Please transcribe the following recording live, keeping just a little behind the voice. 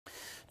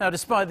Now,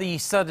 despite the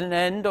sudden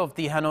end of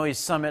the Hanoi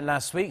summit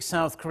last week,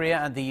 South Korea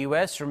and the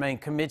US remain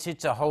committed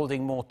to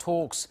holding more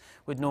talks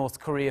with North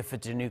Korea for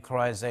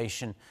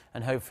denuclearization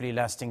and hopefully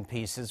lasting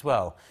peace as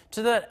well.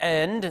 To that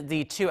end,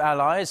 the two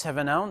allies have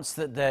announced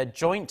that their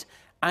joint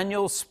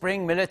annual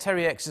spring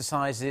military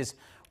exercises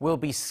will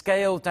be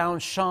scaled down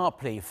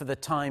sharply for the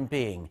time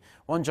being.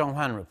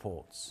 Jung-hwan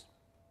reports.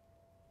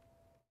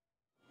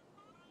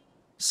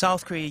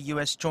 South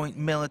Korea-U.S. joint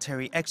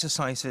military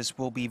exercises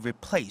will be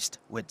replaced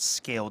with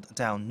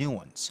scaled-down new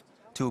ones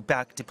to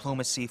back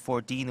diplomacy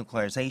for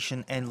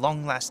denuclearization and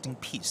long-lasting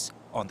peace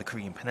on the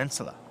Korean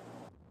Peninsula.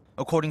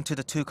 According to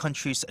the two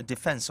countries'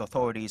 defense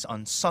authorities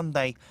on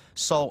Sunday,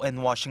 Seoul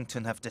and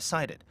Washington have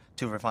decided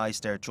to revise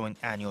their joint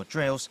annual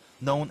drills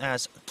known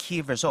as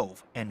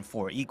Ki-Resolve and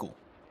Foal Eagle.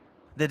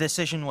 The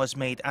decision was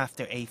made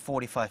after a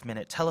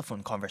 45-minute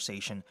telephone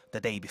conversation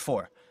the day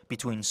before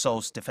between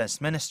Seoul's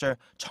Defense Minister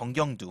Jeong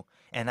Kyeong-doo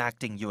and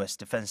Acting U.S.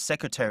 Defense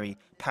Secretary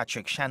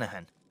Patrick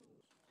Shanahan.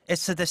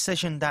 It's a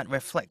decision that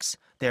reflects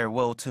their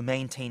will to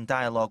maintain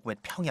dialogue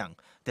with Pyongyang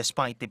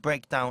despite the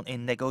breakdown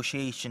in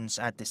negotiations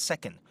at the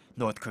second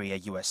North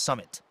Korea-U.S.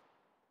 summit.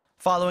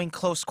 Following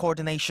close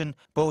coordination,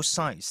 both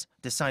sides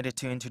decided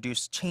to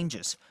introduce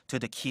changes to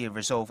the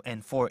Ki-Resolve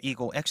and Foal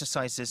Eagle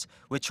exercises,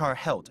 which are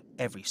held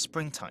every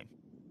springtime.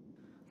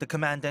 The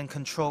Command and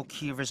Control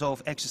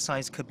Ki-Resolve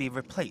exercise could be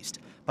replaced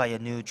by a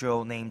new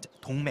drill named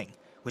동맹,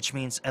 which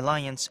means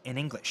alliance in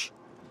English.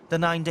 The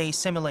 9-day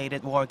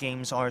simulated war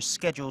games are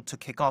scheduled to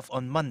kick off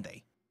on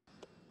Monday.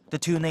 The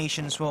two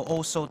nations will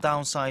also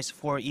downsize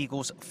Foal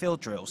Eagle's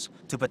field drills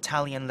to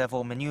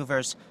battalion-level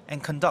maneuvers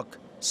and conduct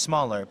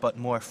smaller but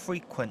more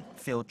frequent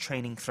field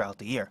training throughout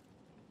the year.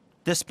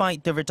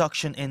 Despite the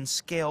reduction in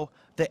scale,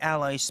 the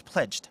Allies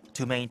pledged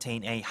to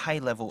maintain a high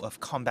level of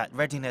combat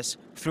readiness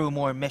through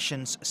more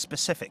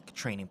missions-specific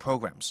training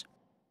programs.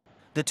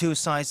 The two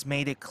sides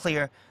made it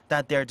clear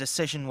that their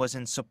decision was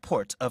in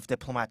support of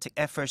diplomatic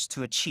efforts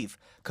to achieve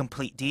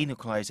complete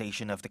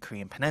denuclearization of the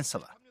Korean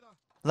Peninsula.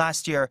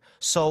 Last year,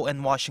 Seoul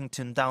and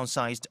Washington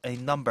downsized a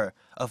number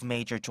of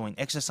major joint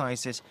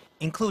exercises,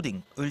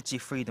 including Ulji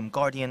Freedom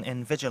Guardian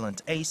and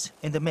Vigilant Ace,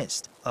 in the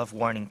midst of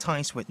warning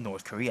ties with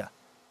North Korea.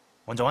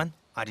 Jung-hwan,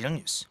 Arirang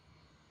News.